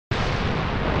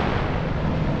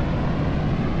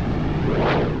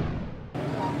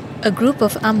A group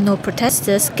of Umno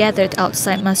protesters gathered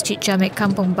outside Masjid Jamek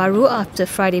Kampung Baru after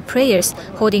Friday prayers,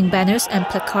 holding banners and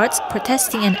placards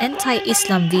protesting an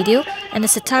anti-Islam video and a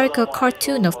satirical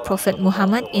cartoon of Prophet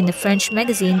Muhammad in a French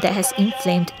magazine that has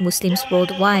inflamed Muslims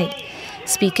worldwide.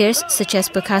 Speakers such as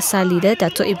Perkasa leader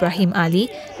Dato' Ibrahim Ali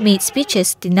made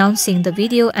speeches denouncing the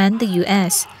video and the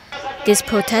US. This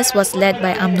protest was led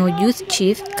by Umno Youth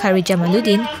Chief Kari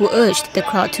Jamaluddin, who urged the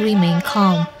crowd to remain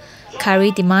calm.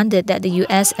 Kari demanded that the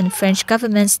US and French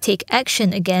governments take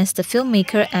action against the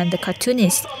filmmaker and the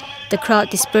cartoonist. The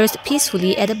crowd dispersed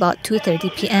peacefully at about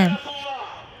 2:30 p.m.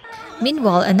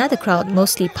 Meanwhile, another crowd,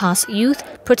 mostly PAS Youth,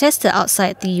 protested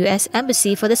outside the US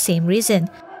Embassy for the same reason.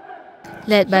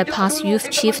 Led by PAS Youth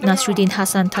Chief Nasruddin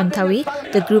Hassan Tantawi,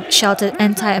 the group shouted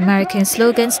anti-American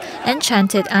slogans and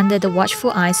chanted under the watchful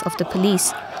eyes of the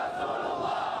police.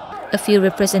 A few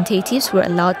representatives were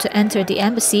allowed to enter the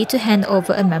embassy to hand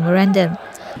over a memorandum.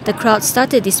 The crowd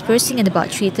started dispersing at about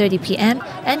 3:30 p.m.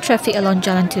 and traffic along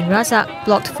Jalan Tun Razak,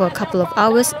 blocked for a couple of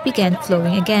hours, began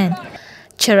flowing again.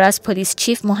 Cheras Police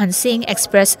Chief Mohan Singh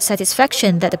expressed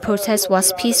satisfaction that the protest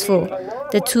was peaceful.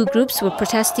 The two groups were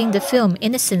protesting the film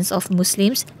Innocence of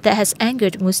Muslims that has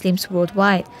angered Muslims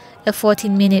worldwide. A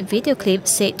 14-minute video clip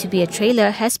said to be a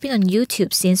trailer has been on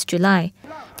YouTube since July.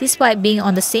 Despite being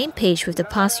on the same page with the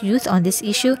PAS Youth on this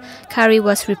issue, Kari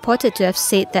was reported to have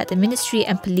said that the ministry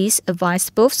and police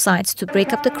advised both sides to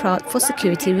break up the crowd for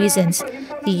security reasons.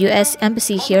 The US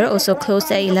Embassy here also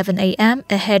closed at 11 a.m.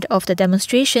 ahead of the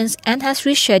demonstrations and has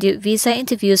rescheduled visa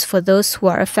interviews for those who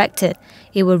are affected.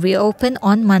 It will reopen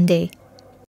on Monday.